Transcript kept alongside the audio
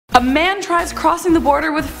A man tries crossing the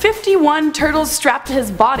border with 51 turtles strapped to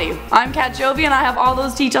his body. I'm Kat Jovi and I have all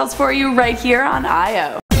those details for you right here on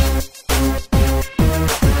IO.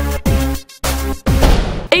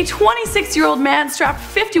 A 26-year-old man strapped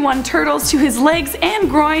 51 turtles to his legs and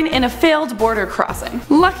groin in a failed border crossing.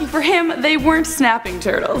 Lucky for him, they weren't snapping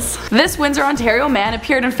turtles. This Windsor, Ontario man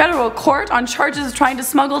appeared in federal court on charges of trying to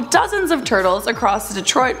smuggle dozens of turtles across the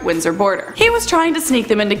Detroit-Windsor border. He was trying to sneak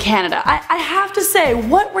them into Canada. I have to say,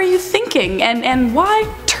 what were you thinking, and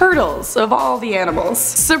why turtles of all the animals?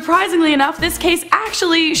 Surprisingly enough, this case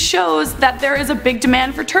actually shows that there is a big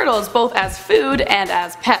demand for turtles, both as food and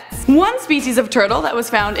as pets. One species of turtle that was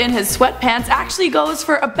found in his sweatpants actually goes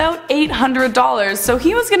for about $800, so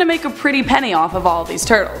he was gonna make a pretty penny off of all these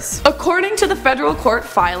turtles. According to the federal court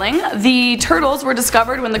filing, the turtles were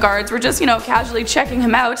discovered when the guards were just, casually checking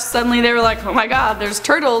him out. Suddenly they were like, oh my god, there's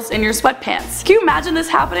turtles in your sweatpants. Can you imagine this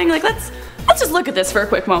happening? Like, let's just look at this for a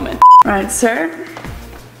quick moment. Alright, sir.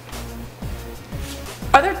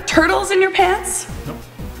 Are there turtles in your pants? Nope.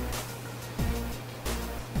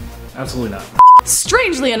 Absolutely not.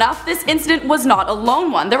 Strangely enough, this incident was not a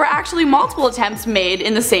lone one. There were actually multiple attempts made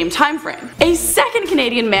in the same time frame. A second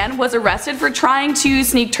Canadian man was arrested for trying to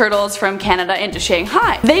sneak turtles from Canada into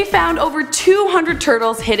Shanghai. They found over 200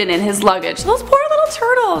 turtles hidden in his luggage. Those poor little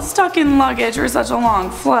turtles stuck in luggage for such a long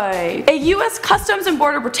flight. A US Customs and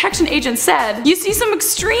Border Protection agent said, "You see some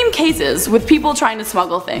extreme cases with people trying to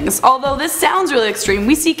smuggle things. Although this sounds really extreme,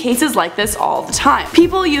 we see cases like this all the time.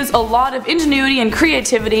 People use a lot of ingenuity and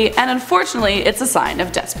creativity, and unfortunately it's a sign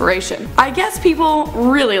of desperation." I guess people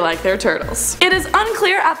really like their turtles. It is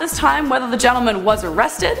unclear at this time whether the gentleman was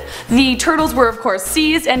arrested. The turtles were of course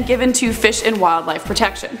seized and given to Fish and Wildlife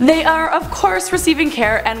Protection. They are of course receiving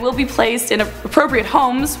care and will be placed in appropriate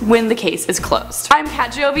homes when the case is closed. I'm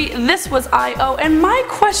Kat Jovi, this was IO, and my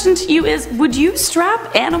question to you is, would you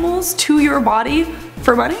strap animals to your body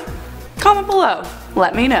for money? Comment below,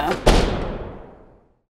 let me know.